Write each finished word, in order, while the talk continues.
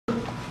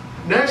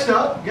Next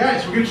up,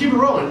 guys, we're going to keep it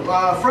rolling.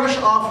 Fresh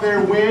off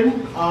their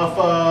win off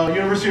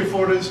University of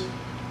Florida's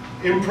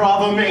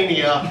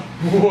Improvomania.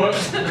 What?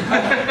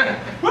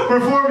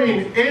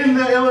 Performing in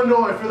the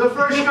Illinois for the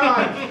first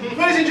time.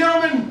 Ladies and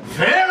gentlemen,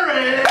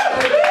 Ferret!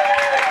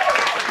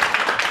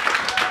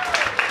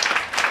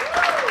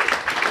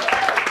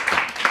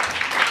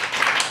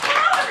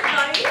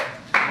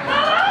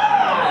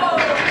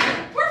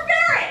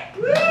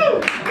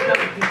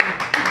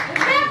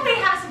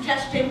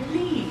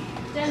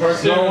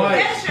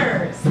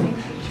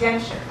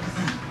 Dentures.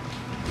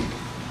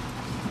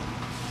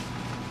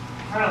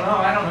 I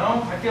don't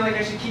know. I feel like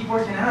I should keep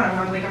working out.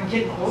 I'm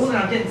getting old and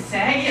I'm getting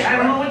saggy. I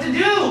don't know what to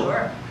do.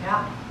 Sure,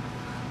 yeah.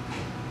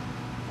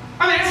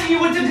 I'm asking you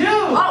what to do.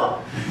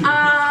 Oh,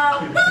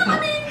 well, I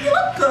mean, you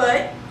look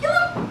good. You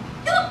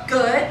look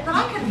good, but I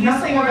could use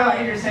Nothing more, about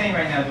what you're saying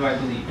right now do I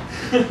believe.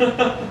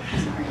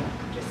 Sorry,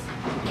 I'm just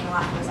taking a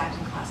lot of those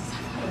acting classes. I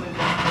thought it would be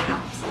something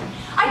else.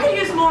 I could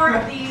use more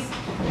of these,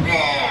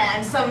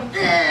 and some,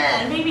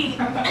 maybe,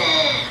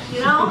 you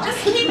know,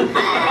 just keep working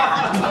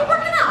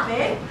out,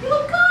 babe. You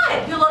look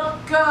good. You look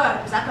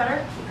good. Is that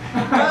better?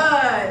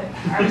 Good.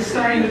 I was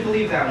starting to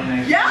believe that one.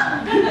 Actually.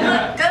 Yeah?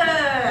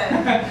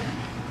 Good.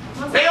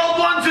 Hey, old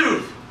one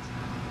tooth!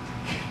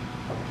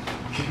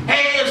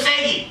 Hey,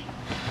 Osagi!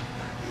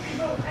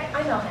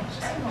 I know, honey.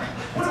 Just ignore it.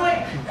 What do I?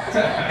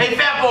 Hey,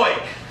 fat boy!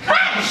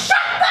 Hey,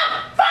 shut the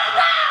fuck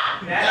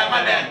up! Yeah,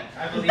 my bad.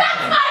 I believe That's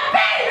that. my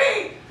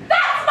baby!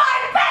 That's my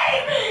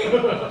baby!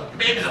 Your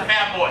baby's a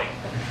fat boy.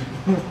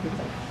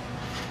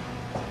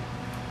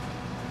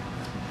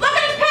 Look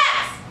at his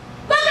pants!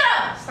 Look at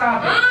him!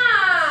 Stop it.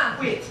 Ah!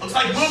 Quit. Looks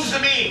like boobs to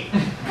me.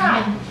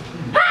 Hey!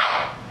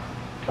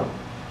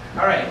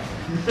 All right.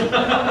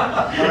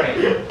 All right.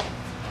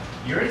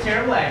 You're a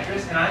terrible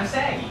actress and I'm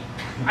saggy.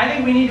 I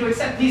think we need to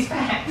accept these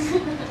facts.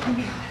 I'm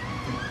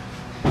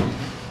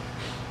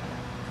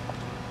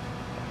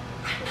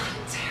not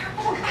a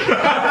terrible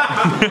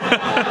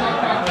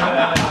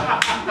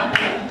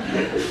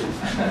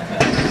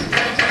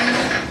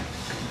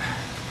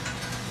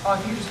Oh,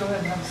 if you just go ahead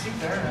and have a seat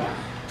there,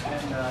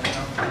 and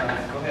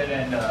go ahead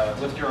and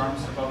lift your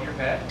arms above your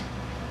head,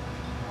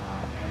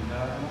 and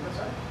we'll get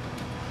started.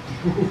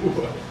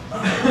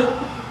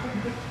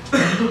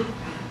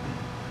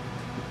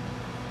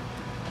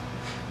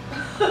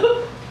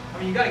 I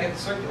mean, you got to get the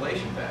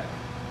circulation back.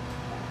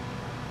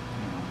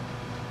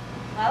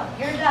 Well,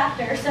 you're a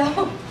doctor,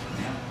 so.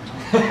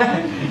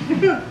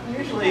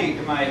 Usually,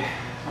 in my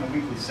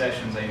weekly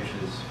sessions, I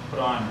usually just put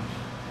on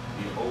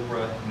the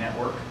Oprah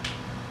Network.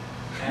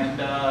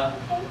 And,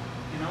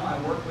 I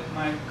work with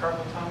my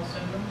carpal tunnel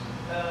syndrome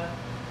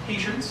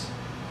patients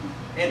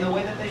in the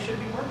way that they should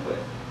be worked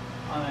with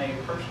on a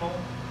personal,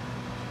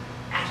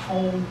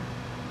 at-home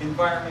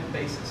environment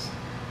basis.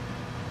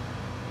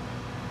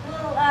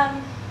 Well,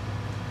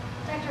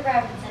 Dr.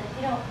 Robertson, if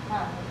you don't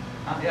mind.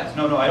 Yes,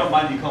 no, I don't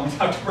mind you calling me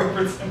Dr.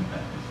 Robertson.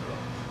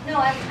 No,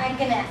 I'm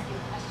going to ask you a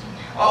question.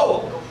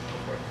 Oh, go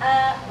for it.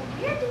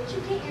 Where did you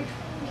get your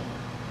training?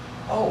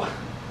 Oh,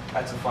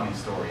 that's a funny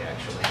story,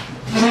 actually.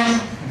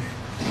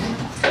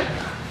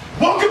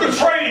 Welcome to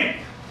training!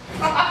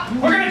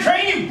 We're gonna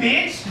train you,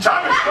 bitch!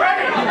 Time to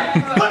train!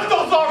 Lift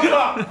those arms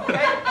up!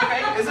 Okay.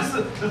 Is this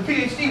the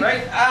PhD,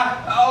 right?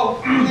 Ow!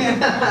 All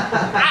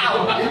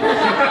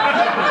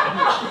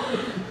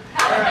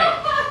right.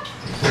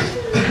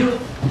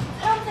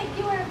 I don't think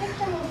you were a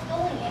victim of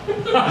bullying.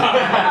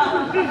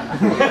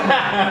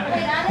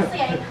 Wait, honestly,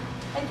 I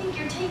think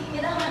you're taking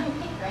it out on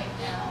me right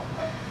now.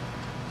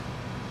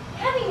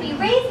 Having me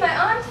raise my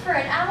arms for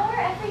an hour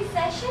every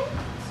session?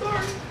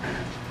 Sorry.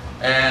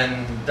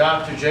 And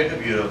Dr.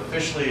 Jacob, you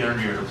officially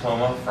earned your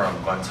diploma from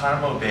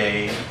Guantanamo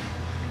Bay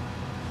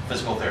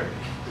Physical Therapy.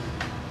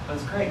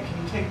 That's great.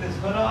 Can you take this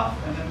hood off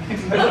and then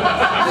maybe?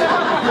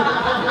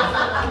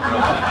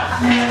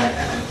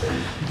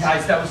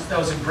 Guys, that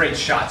was a great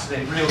shot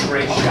today. Real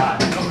great shot.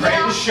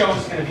 This show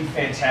is going to be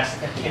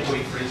fantastic. I can't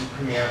wait for its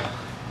premiere.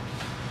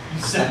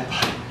 You said it,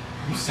 bud.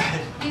 You said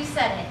it. You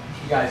said it.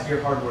 You guys,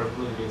 your hard work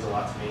really means a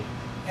lot to me.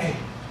 Hey,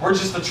 we're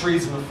just the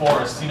trees in the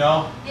forest, you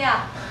know?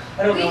 Yeah.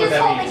 I don't We know what just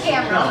that hold the means.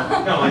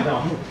 camera. No, I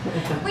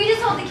don't. We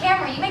just hold the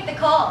camera. You make the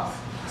calls.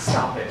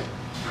 Stop it.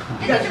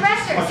 You're the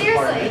director,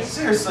 seriously.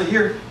 Seriously,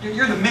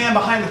 you're the man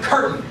behind the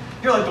curtain.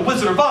 You're like the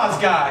Wizard of Oz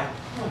guy.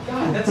 Oh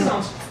God, that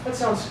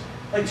sounds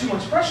like too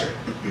much pressure.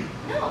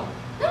 No.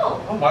 Oh,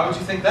 why would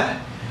you think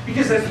that?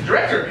 Because as the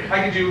director, I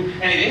can do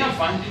anything I'm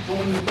fine. But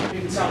when you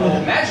make it sound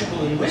all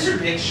magical and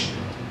wizardish,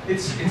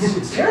 it's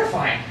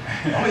terrifying.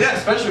 Oh yeah,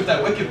 especially with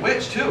that wicked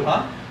witch too,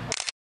 huh?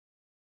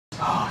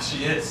 Oh,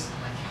 she is.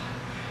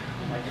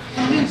 Oh my God. I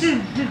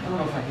don't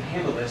know if I can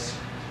handle this.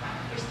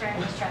 You're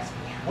starting to stress me.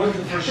 What if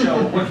the first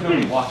show, what if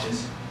nobody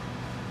watches?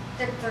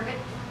 They're good.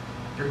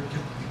 You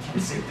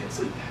can't say things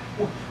like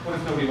that. What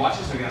if nobody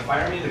watches? They're gonna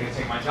fire me, they're gonna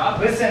take my job?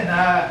 Listen,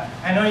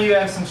 I know you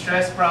have some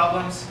stress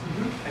problems.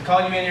 I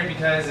called you in here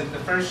because if the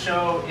first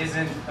show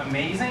isn't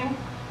amazing,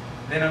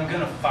 then I'm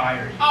gonna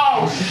fire you.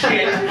 Oh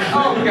shit!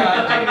 Oh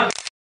God!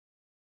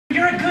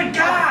 You're a good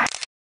guy!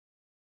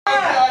 Oh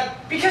God!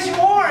 Because you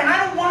are, and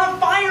I don't want to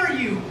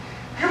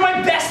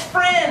my best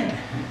friend.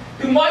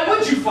 Then why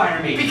would you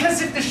fire me?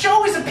 Because if the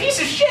show is a piece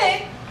of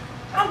shit,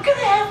 I'm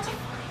gonna have to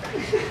fire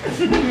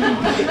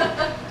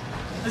you.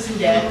 Listen,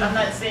 Dad, I'm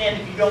not saying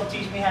if you don't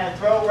teach me how to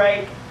throw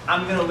right,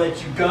 I'm gonna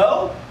let you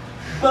go.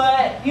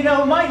 But, you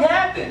know, it might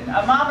happen.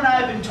 Mom and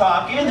I have been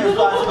talking. There's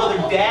lots of other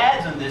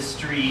dads on this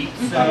street,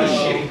 so... I'm a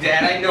shitty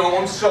dad, I know,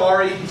 I'm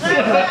sorry. No, you're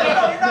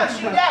not a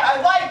shitty dad.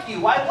 I like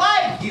you. I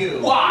like you.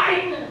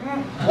 Why?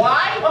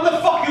 Why? I'm the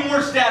fucking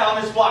worst dad on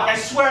this block, I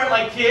swear it,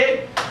 my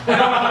kid. I don't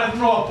know how to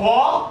throw a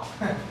ball.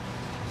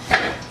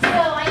 So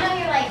I know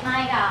you're like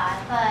my god,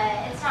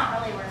 but it's not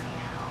really working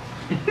out.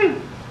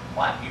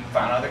 What? You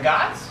found other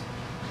guys?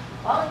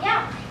 Well,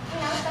 yeah. You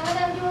know, some of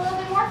them do a little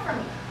bit more for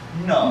me.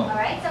 No. All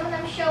right, some of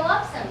them show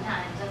up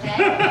sometimes, okay?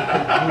 So,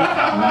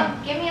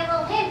 give me a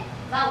little hint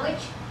about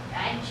which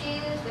I'd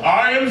choose. Which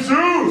I am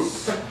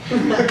Zeus!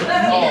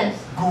 Oh,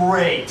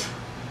 great.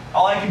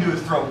 All I can do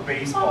is throw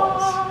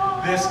baseballs.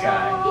 This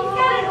guy. He's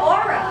got an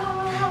aura.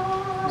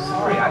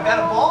 Sorry, I got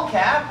a ball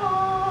cap.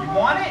 You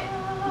want it?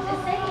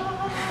 Just saying.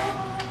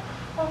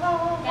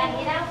 Gotta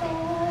get out there.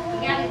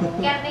 You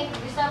gotta make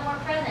yourself more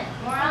present,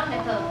 more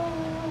omnipotent.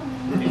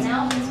 You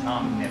know? It's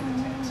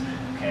omnipotent.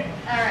 Okay.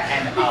 Alright.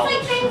 And It's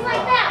like things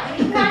like that when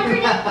you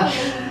contradict me.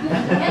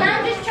 And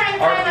I'm just trying to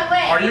find my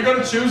way. Are you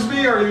gonna choose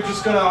me, or are you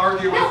just gonna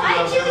argue with No, me?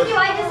 I choose you.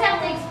 I just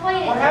have to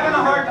explain it. We're having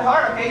a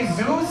heart-to-heart, okay,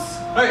 Zeus?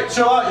 Hey,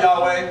 chill out,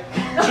 Yahweh.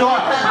 Chill out.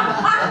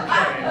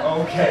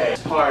 Okay.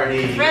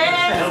 Party.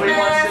 Nobody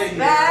wants to Christmas hear.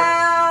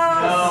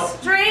 bells,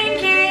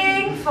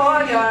 drinking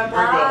for your We're gonna go home,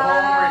 we're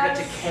gonna get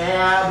past. to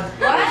cab.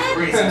 What?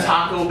 We're eat some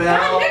Taco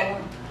Bell.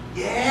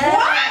 Yeah.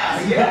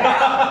 What?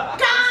 Yeah.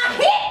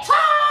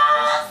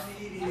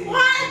 Cajitos!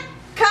 What?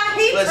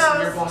 Cajitos?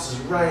 Listen, your boss is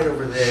right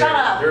over there. Shut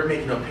up. They're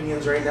making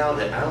opinions right now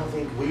that I don't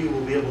think we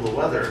will be able to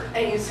weather.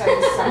 And you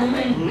started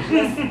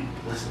something.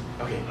 Listen,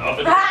 okay.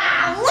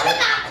 Ah, look at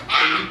that!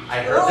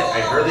 I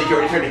heard that you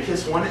already tried to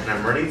kiss one, and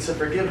I'm ready to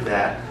forgive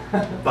that.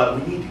 But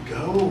we need to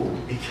go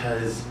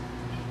because.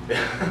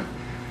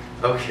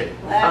 Okay.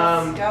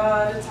 Let's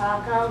go to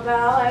Taco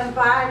Bell and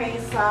buy me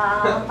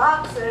some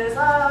boxes of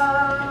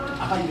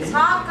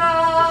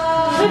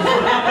tacos.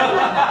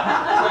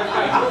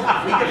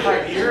 We can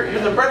find you're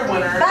the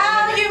breadwinner.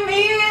 Value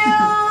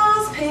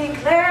meals,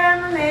 pink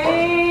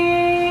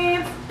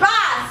lemonade.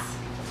 Boss!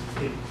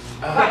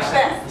 Watch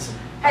this. Listen,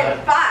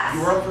 Hey, boss! you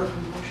were up for a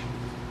promotion.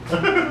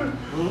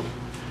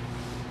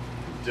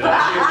 Did I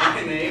hear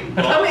my name?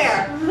 Come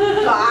here,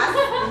 boss.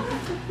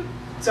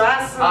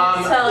 Just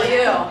tell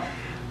you.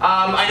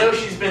 I know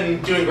she's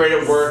been doing great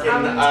at work,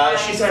 and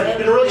she's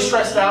been really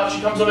stressed out. She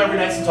comes home every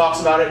night and talks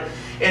about it.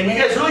 And you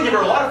guys really give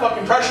her a lot of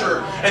fucking pressure,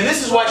 and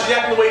this is why she's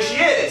acting the way she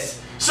is.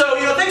 So,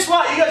 you know, thanks a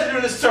lot. You guys are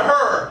doing this to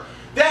her.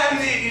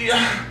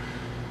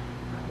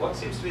 What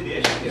seems to be the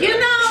issue here? You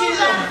know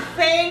that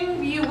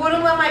thing, you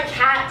wouldn't let my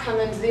cat come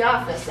into the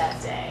office that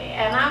day.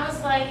 And I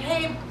was like,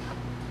 hey.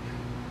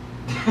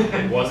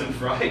 It wasn't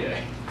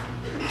Friday.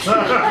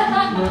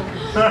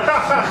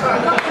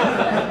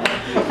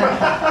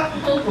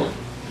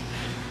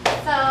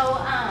 So,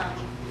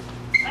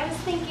 I was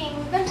thinking,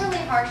 we've been really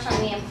harsh on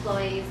the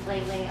employees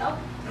lately. Oh,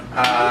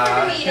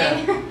 for the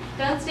meeting.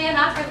 Don't stand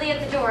awkwardly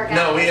at the door, guys.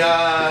 No, we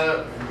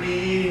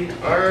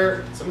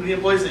are some of the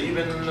employees that you've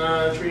been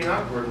treating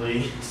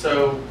awkwardly.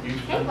 So you.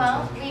 Okay,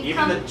 well, we've Even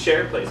come... the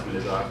chair placement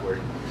is awkward.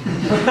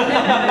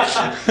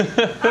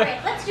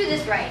 Alright, let's do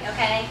this right,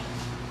 okay?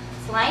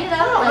 Let's line it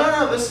up like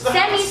No, this is the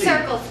hot seat.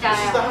 semicircle This is the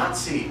style. hot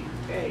seat.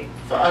 Okay.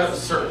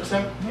 Sir,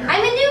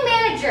 I'm a new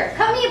manager.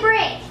 Cut me a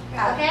break,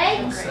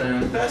 okay?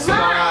 listen, Best Come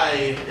on. Buy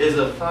is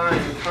a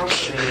fine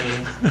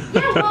company.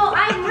 Yeah, well,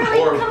 I'm really...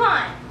 Or- Come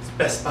on. It's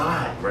Best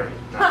Buy, right?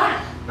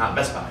 Not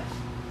Best Buy.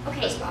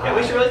 Okay. Best Buy. Yeah,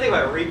 we should really think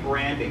about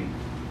rebranding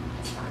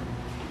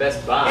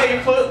Best Buy.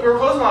 Yeah, we're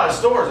closing a lot of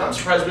stores. I'm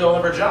surprised we all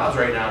have our jobs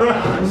right now.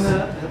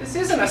 This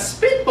isn't a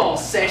spitball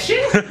session.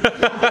 Well,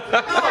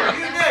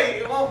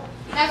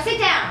 Now sit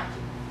down.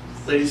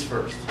 ladies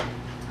first.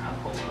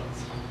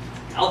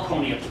 I'll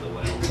pony up to the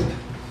well.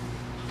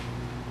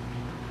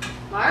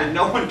 Mark? Did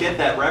no one get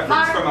that reference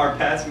Mark? from our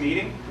past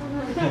meeting?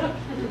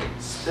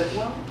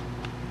 Spitwell?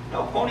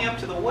 No, pony up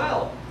to the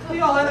well. We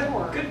all had a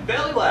good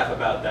belly laugh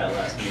about that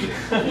last meeting.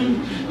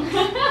 You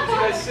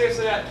guys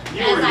seriously, you As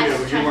were I you,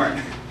 was you trying-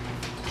 weren't.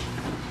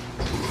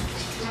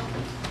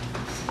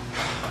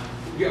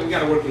 We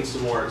got to work in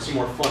some more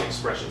fun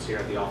expressions here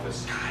at the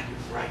office. God, you're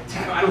right.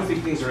 I don't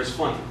think things are as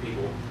fun for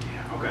people.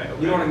 Yeah, okay.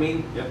 You know what I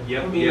mean?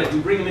 Yep. I mean, like, we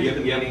bring them into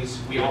the Yep. meetings.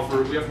 We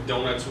offer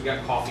donuts. We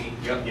got coffee.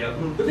 Yep.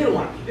 But they don't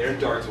want to be there.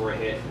 Darts were a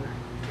hit.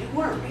 They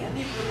were, man.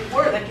 They really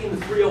were. That game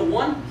of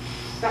 301,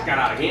 that got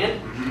out of hand.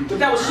 But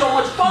that was so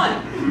much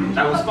fun.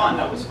 That was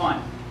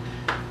fun.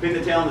 Bit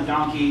the tail on the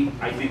donkey.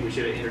 I think we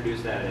should have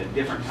introduced that at a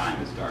different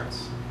time as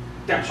darts.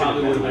 That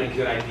probably would have been a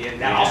good idea.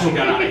 That Yeah. also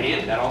got out of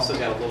hand. That also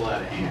got a little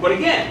out of hand. But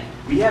again,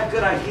 We have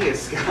good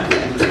ideas, Scott. Pin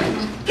the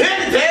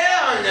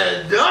tail on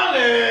the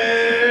donkey!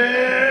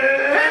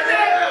 Pin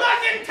that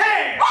fucking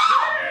tail!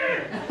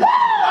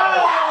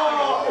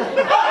 Oh! I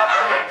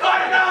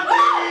caught it on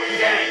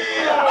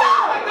TV! I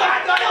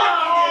caught it on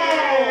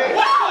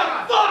TV!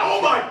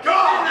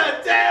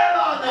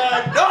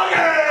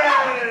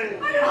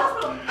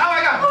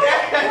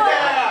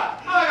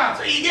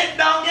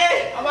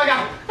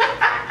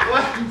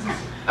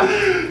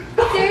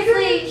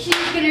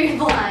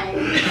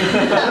 the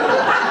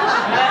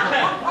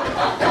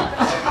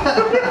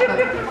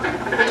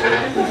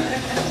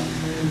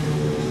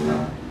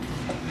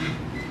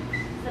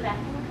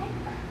bathroom okay?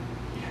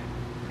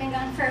 Been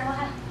gone for a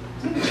while.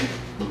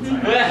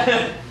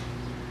 I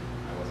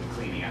wasn't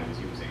cleaning, I was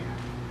using.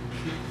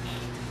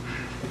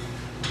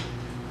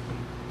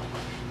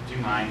 Do you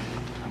mind?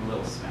 I'm a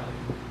little smelly.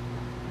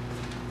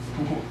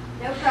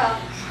 No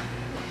problem.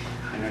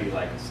 I know you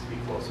like us to be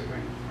closer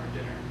during our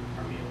dinner,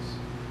 our meals.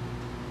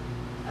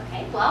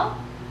 Okay, well,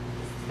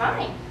 this is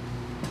fine.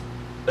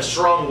 A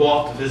strong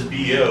waft of his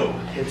BO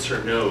hits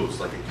her nose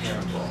like a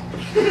cannonball.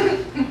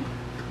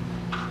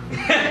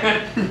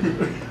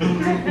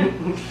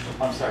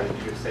 I'm sorry,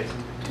 did you say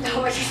something?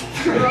 No, I just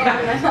threw it in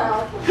my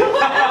mouth.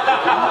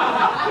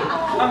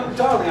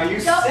 Darling, are you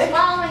Stop sick?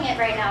 swallowing it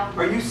right now.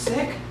 Are you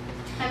sick?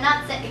 I'm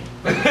not sick.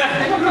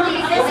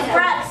 This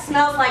breath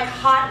smells like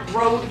hot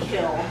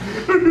roadkill.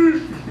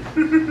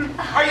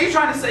 Are you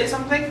trying to say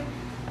something?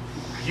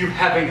 Are you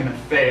having an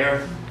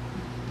affair?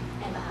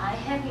 Am I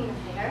having an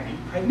affair? Are you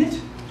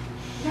pregnant?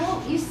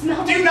 No, you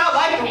smell Do you not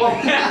like the woman?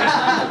 You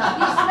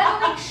smell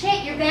like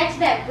shit. You're back to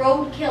that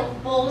roadkill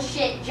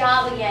bullshit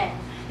job again.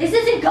 This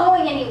isn't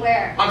going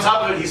anywhere. On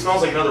top of it, he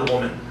smells like another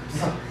woman.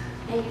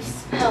 And you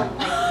smell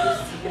like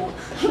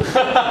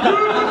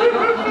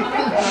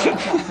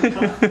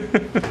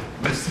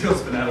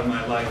Lucille's been out of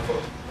my life for...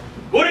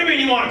 What do you mean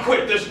you want to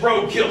quit this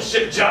roadkill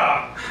shit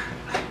job?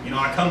 You know,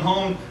 I come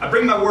home, I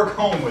bring my work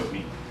home with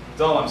me.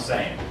 That's all I'm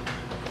saying.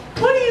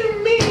 What do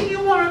you mean you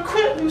want to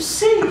quit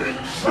Lucille?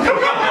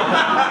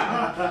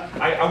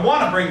 I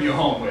want to bring you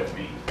home with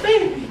me.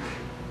 Baby,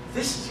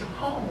 this is your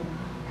home.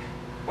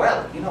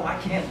 Well, you know, I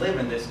can't live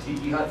in this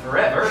tiki hut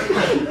forever.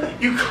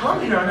 You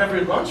come here on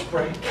every lunch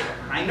break.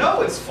 I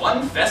know, it's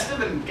fun,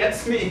 festive, and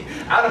gets me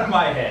out of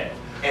my head.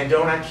 And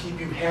don't I keep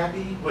you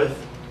happy with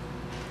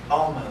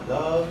all my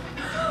love?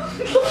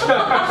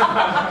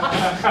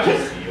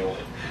 Lucille.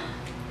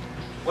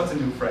 What's a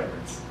new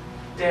fragrance?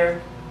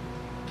 Derek,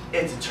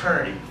 it's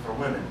eternity for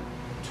women.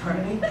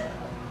 Eternity?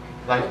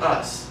 Like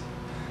us.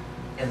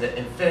 In the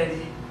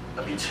infinity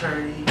of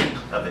eternity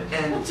of the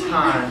end of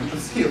time.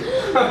 Lucille,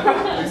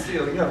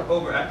 you have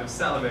overactive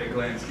salivary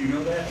glands. Do you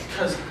know that?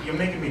 Because you're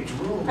making me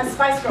drool. A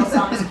Spice Girl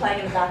song is playing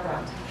in the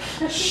background.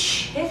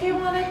 Shh. If you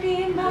wanna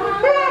be my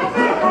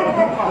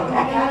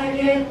I gotta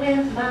get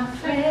with my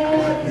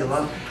friends. You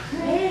love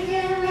Make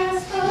it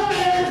last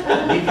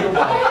forever. Leave your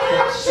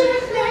wife. She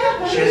doesn't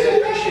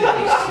appreciate how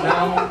you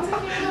smell.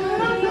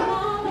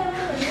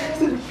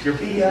 Your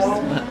BO.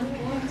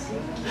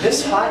 This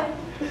hut.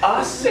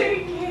 Us.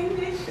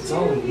 It's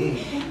all we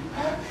need.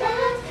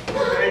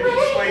 Very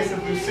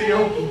persuasive,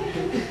 Lucille.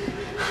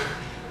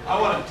 I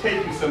want to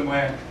take you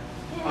somewhere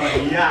on a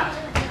yacht.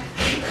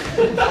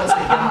 What's a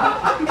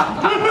yacht?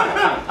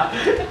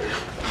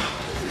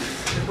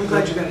 I'm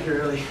glad you got here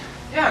early.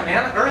 Yeah,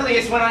 man. Early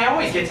is when I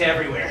always get to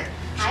everywhere.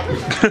 I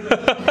was I've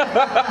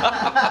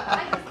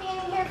been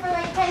standing here for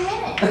like 10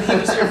 minutes.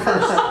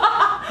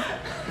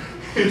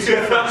 He was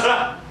here first.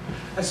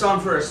 I saw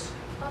him first.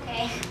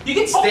 Okay. You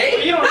can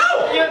stay. You don't. No!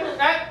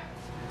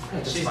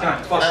 She's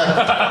gone. Fuck.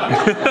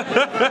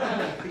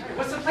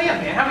 What's the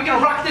plan, man? How are we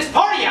gonna rock this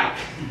party out?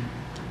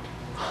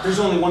 There's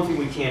only one thing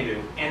we can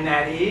do. And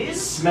that is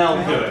Smell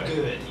good.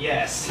 Good.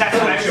 Yes, that's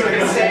what I was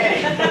gonna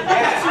say.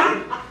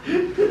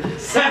 Yeah.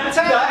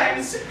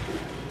 Sometimes.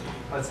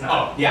 Let's not.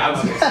 Oh, yeah, I was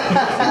gonna say.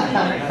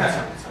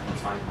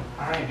 That's fine.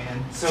 All right,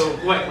 man. So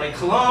what? Like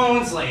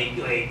colognes, like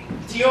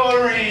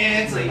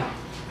deodorants, like.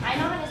 I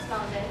know how to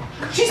smell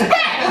good. She's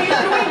back. What are you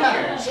doing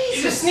here?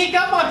 You just sneak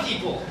up on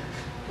people.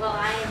 Well,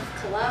 I am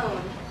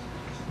cologne.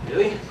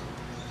 Really?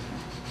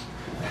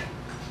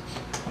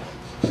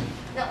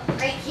 No,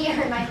 right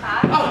here in my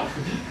pocket. Oh,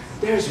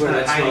 There's where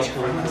that hiding smells it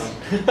from coming us.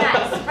 from.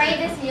 Guys, spray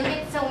this and you'll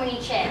get so many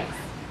chicks.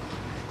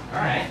 All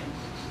right.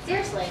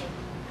 Seriously.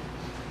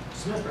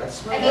 Smell that. I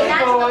Smell mean,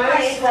 that's the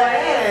place that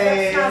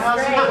Hey, how's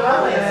it going?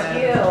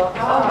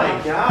 Oh my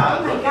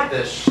God, Oh my look God. at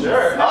this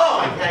shirt. Oh,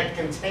 I can't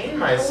contain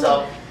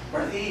myself.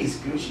 What are these,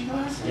 Gucci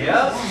glasses?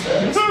 Yep.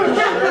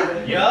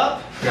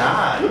 Yup.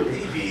 God,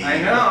 baby.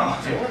 I know.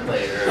 What are you doing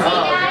later? See,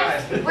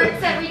 guys,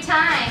 works every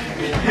time.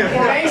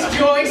 Thanks,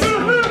 Joyce.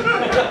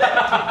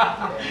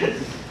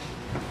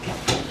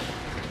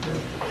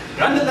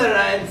 Gondola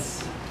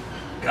rides.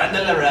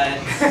 Gondola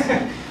rides.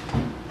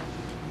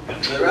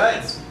 Gondola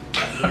rides.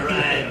 Gondola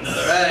rides.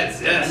 Gondola rides,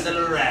 yes.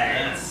 Gondola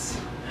rides.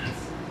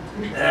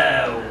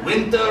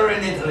 Winter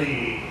in Italy.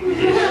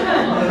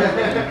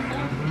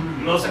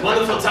 Most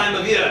wonderful time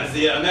of year, as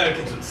the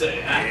Americans would say.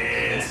 Huh?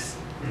 Yes.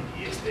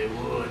 Yes, they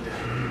would.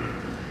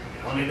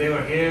 If only they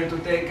were here to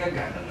take a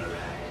gondola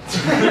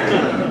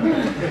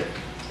ride.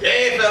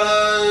 Hey,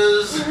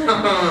 fellas!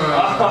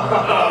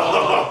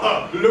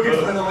 Looking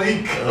for the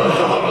leak.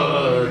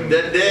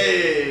 That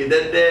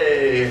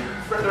day.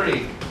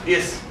 Frederick,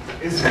 Yes.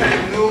 is it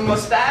a new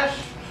mustache?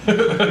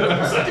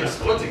 Something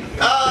sporting.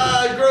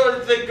 Grow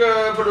it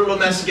thicker, put a little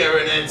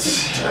mascara in it.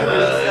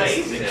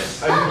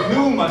 Yes. A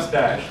new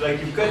mustache, like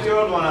you cut your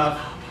old one off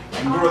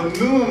and grow a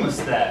new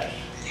mustache.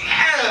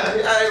 Yeah,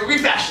 I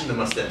refashioned the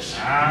mustache.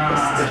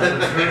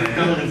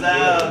 Comes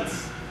out.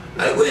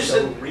 I wish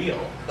So that. real.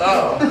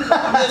 Oh,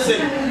 listen,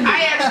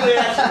 I actually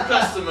have some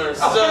customers,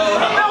 so.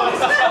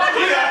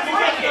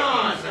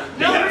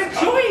 No, we're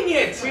enjoying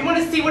it. We want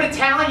to see what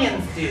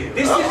Italians do.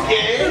 This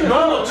is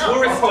normal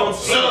tourists don't.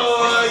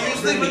 So, you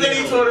sleep with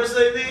any tourists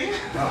lately?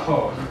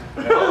 Oh.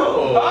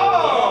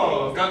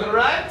 Oh. Gondola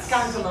rides?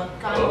 Gondola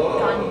rides.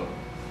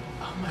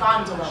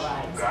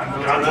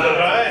 Gondola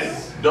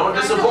rides. Don't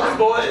disappoint,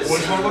 boys.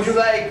 Which one would you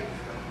like?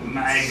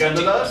 My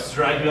gondola,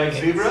 striped like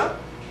zebra,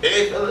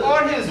 Hey, fellas.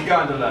 or his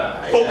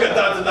gondola, polka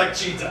dotted like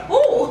cheetah?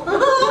 Ooh.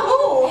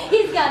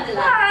 He's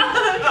gondola.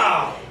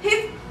 Oh.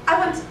 I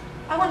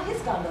want his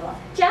gondola.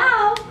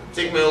 Ciao.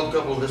 Take my old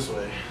couple this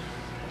way.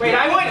 Wait,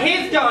 I want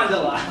his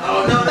gondola.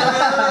 Oh, no.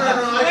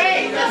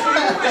 Wait. This way.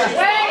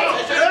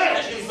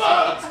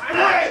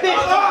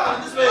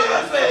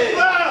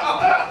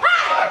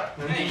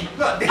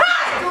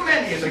 Too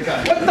many of the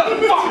guns. What the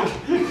fuck?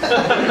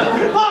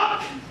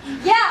 Fuck!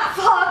 Yeah,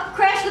 fuck.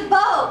 Crash the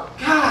boat.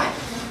 God.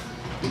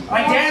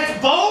 My dad's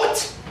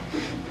boat?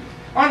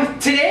 On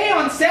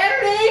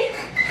Saturday?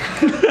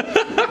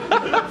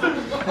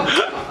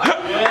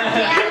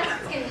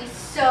 Dad's gonna be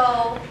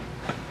so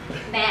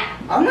mad.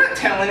 I'm not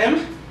telling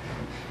him.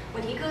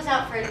 When he goes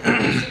out for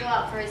to go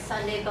out for his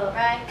Sunday boat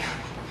ride.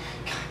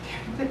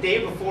 The day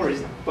before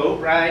his boat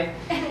ride.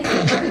 His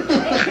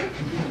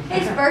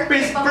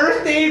birthday. His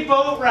birthday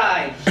boat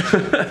ride.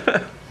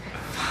 Fuck.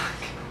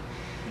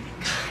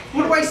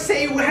 What do I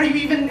say? How do you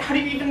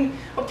even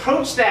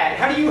approach that?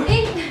 How do you?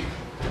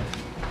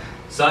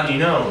 Son, you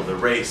know the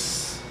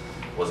race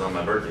was on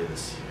my birthday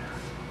this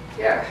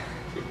year.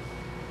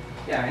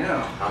 Yeah, I know.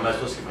 How am I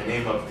supposed to get my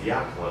name up at the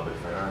yacht club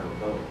if I don't have a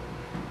boat?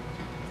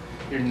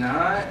 You're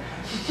not?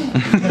 I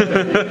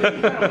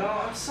don't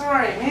know. I'm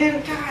sorry,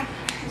 man. God.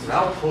 Listen,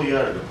 I'll pull you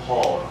out of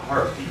DePaul in a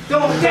heartbeat.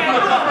 Don't,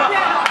 Dad!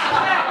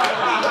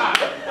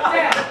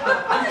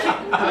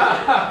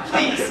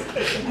 Please.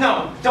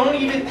 No, don't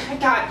even.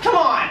 God, come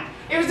on.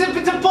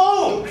 It's a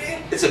boat.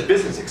 It's a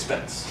business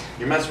expense.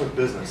 You're messing with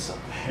business, son.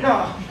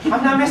 No,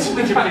 I'm not messing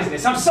with your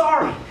business. I'm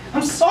sorry.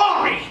 I'm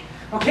sorry.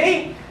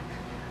 Okay?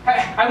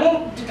 I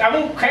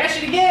won't crash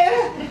it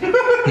again.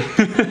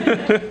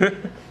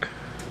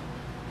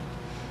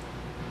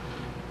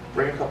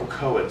 Bring a couple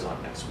co-eds on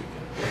next weekend.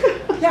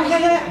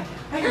 Yeah.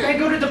 I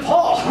go to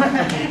DePaul.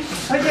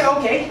 Yeah,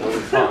 okay. That'll be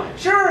fine.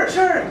 Sure.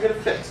 We'll get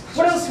it fixed.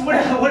 What else do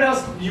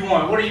you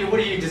want? What do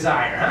you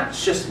desire, huh?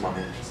 It's just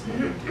money. It's no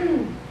big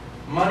deal.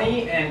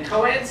 Money and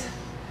co-eds?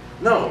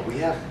 No, we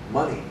have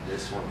money.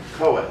 This one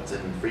co-eds,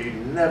 and for you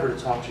never to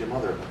talk to your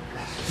mother about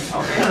that.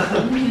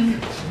 Okay.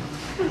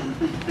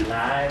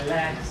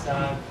 Lilacs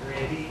are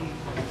pretty,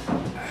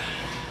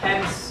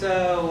 and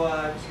so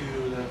are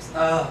tulips.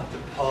 Oh,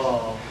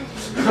 DePaul.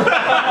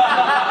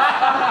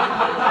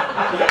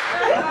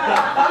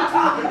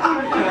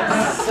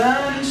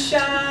 Sun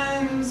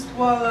shines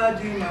while I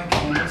do my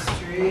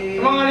chemistry.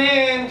 Come on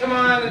in. Come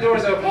on. The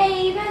door's open.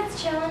 Hey, you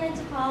guys chilling in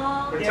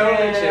DePaul? We're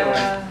totally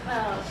chilling.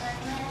 Oh,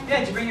 Yeah,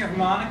 did you bring your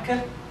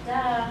harmonica?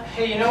 duh.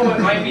 Hey, you know what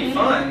might be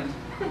fun?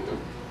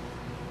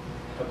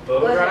 A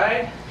boat What?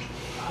 ride?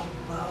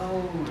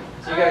 Oh,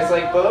 Do you guys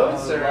like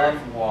boats I or?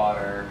 love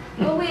water.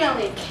 Well, we don't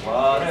need kids.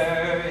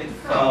 Water, it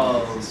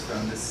falls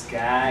from the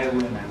sky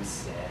when I'm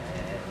sad.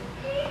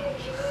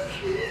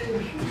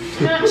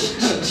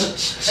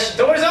 The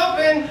door's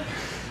open.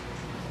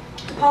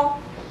 DePaul.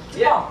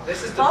 Yeah,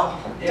 this is DePaul.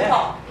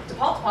 Yeah.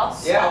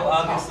 DePaul. Yeah. So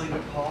obviously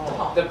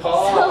DePaul.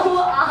 DePaul. So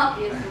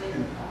obviously.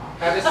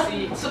 Have a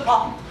seat.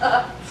 DePaul.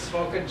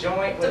 Smoke a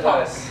joint with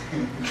DePaul. us.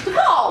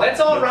 DePaul. Let's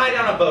all ride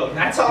on a boat.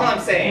 That's all I'm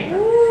saying.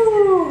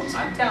 Ooh.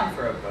 I'm down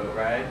for a boat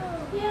ride.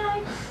 Yeah,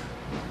 I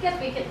guess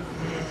we could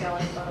go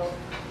on a boat.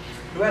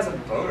 Who has a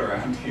boat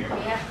around here?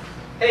 Yeah.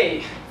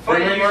 Hey, Ring,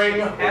 funny ring, you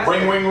ring. ask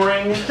Ring, it. ring,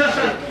 ring.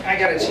 I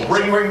gotta change.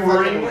 Ring, ring,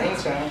 ring. Ring, ring.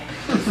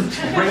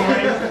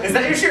 Is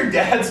that just your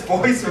dad's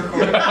voice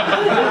recording?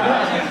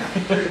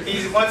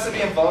 He wants to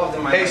be involved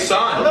in my Hey, life.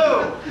 son.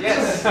 Hello.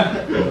 Yes.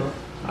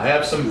 I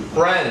have some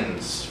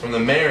friends from the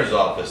mayor's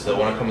office that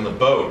want to come on the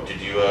boat. Did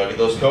you get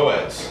those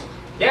co-eds?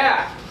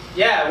 Yeah,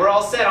 we're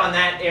all set on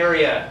that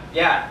area.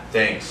 Yeah.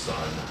 Thanks, son.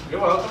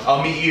 You're welcome.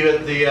 I'll meet you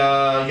at the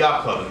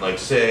yacht club in, like,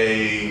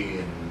 say,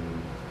 in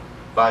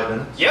 5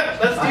 minutes. Yep,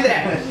 let's do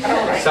that.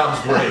 All right. Sounds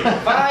great.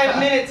 5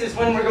 minutes is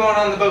when we're going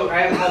on the boat.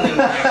 I haven't told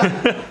anyone.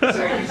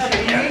 So, are you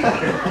kidding me?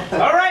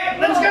 All right,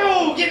 let's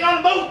go. Getting on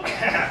the boat.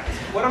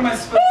 What am I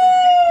supposed to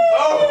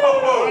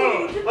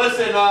Oh,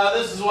 listen,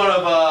 this is one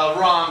of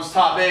Rom's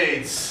top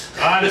aides,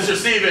 Mr.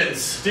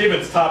 Stevens.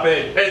 Stevens, top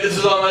 8. Hey, this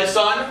is my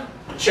son,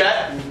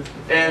 Chet,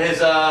 and his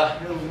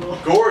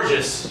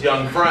gorgeous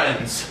young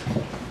friends.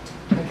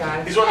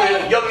 He's one of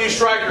the young new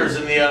strikers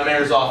in the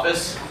mayor's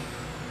office.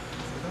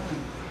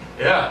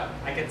 Yeah.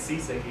 I get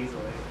seasick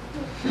easily.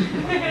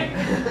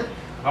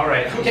 All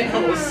right, I'm getting a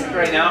little sick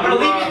right now. I'm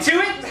gonna leave it to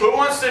it. Who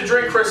wants to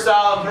drink Cristal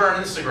and put her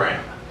on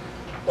Instagram?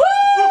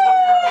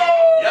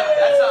 Yep,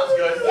 that sounds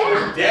good.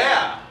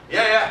 Yeah.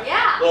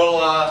 Yeah.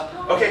 Little,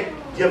 okay.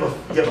 Do you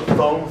have a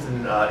phone with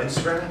an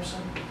Instagram app,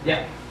 son?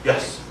 Yeah.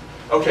 Yes.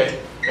 Okay.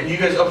 And you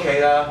guys, okay,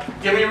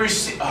 give me a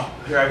receipt. Oh,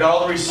 here, I got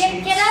all the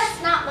receipts. Get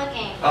us not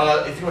looking.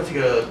 If you want to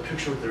take a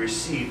picture with the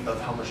receipt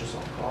of how much this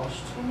all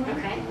cost.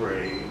 Okay.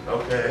 Great.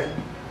 Okay.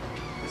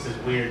 This is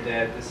weird,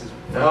 Dad. This is.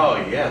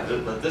 Oh, yeah,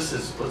 but this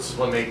is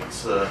what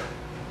makes the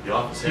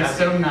office happy. He's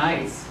so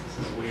nice.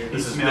 This is weird.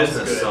 This is smells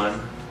business, good.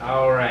 son.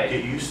 All right.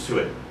 Get used to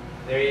it.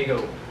 There you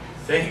go.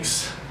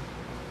 Thanks.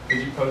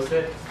 Did you post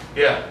it?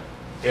 Yeah.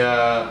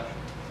 Yeah.